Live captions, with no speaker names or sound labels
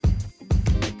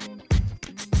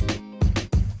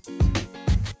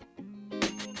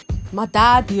My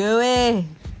dad, you.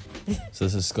 So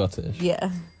this is Scottish.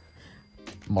 Yeah.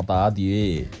 My dad,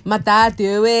 yeah. My dad,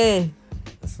 you.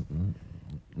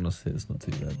 Honestly, it's not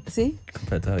too bad. See?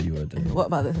 Compared to how you were doing it. What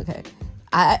about this? Okay.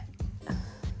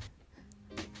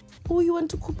 Oh, you want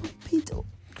to call Peter?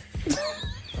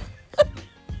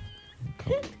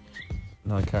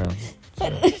 No, carry on.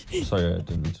 Sorry, I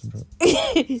didn't mean to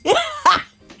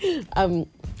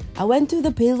interrupt. I went to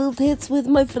the pillow pits with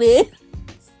my friends.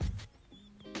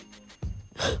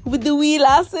 With the wee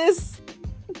lasses.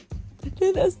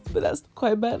 But that's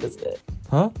quite bad, isn't it?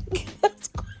 Huh? That's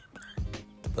quite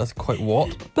That's quite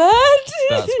what? bad.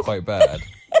 That's quite bad.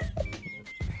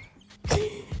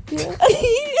 Yeah.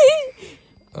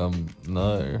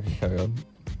 No, carry on.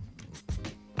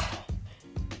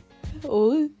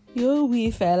 Oh, you're a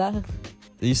wee fella.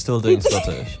 Are you still doing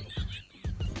Scottish?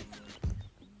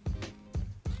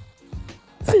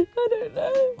 I don't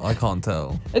know. I can't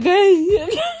tell. Okay.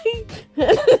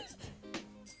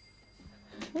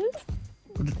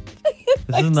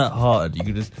 This isn't that hard. You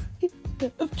could just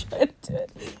I'm trying to do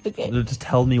it. Okay. just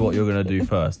tell me what you're gonna do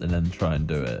first, and then try and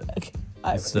do it Okay.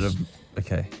 instead of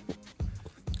okay.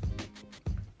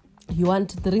 You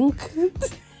want to drink?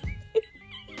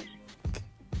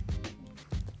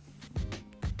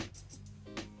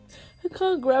 I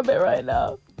can't grab it right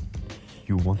now.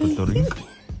 You want a drink?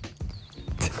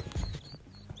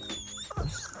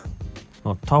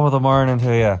 Oh, top of the morning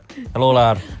to you. Hello,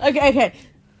 lad. Okay.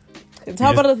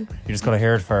 Top of the... You just gotta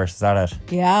hear it first. Is that it?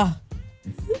 Yeah.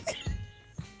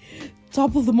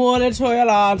 Top of the morning to you,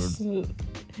 lads. You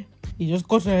just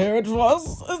got to hear it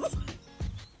first.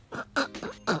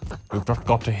 We've just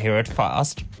got to hear it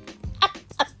fast.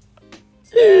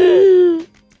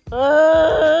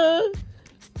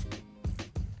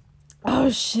 Oh,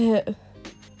 shit.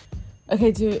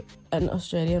 Okay, do an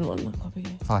Australian one. I'll copy you.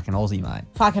 Fucking Aussie, mate.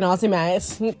 Fucking Aussie,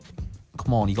 mate.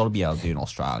 Come on, you gotta be able to do an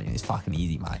Australian. It's fucking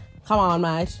easy, mate. Come on,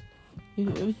 mate.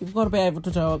 You've got to be able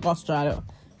to do Australia.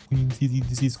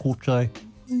 This is Scotch, eh?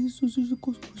 This is a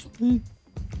question.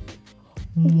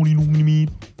 What do you normally mean?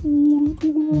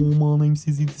 Oh, my name's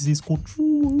this is Scotch.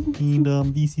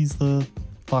 And this is the...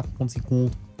 Fuck, what's it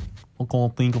called? I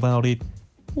can't think about it.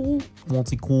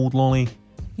 What's it called, Lolly?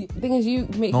 The thing is, you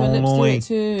make your No, lips do Lolly. it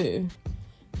too.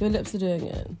 Your lips are doing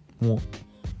it. What?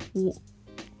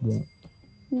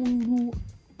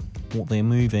 What, they're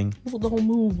moving? What the whole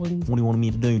moving? What do you want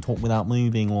me to do? Talk without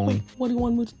moving, Lolly? What do you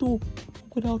want me to do?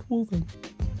 Talk without moving.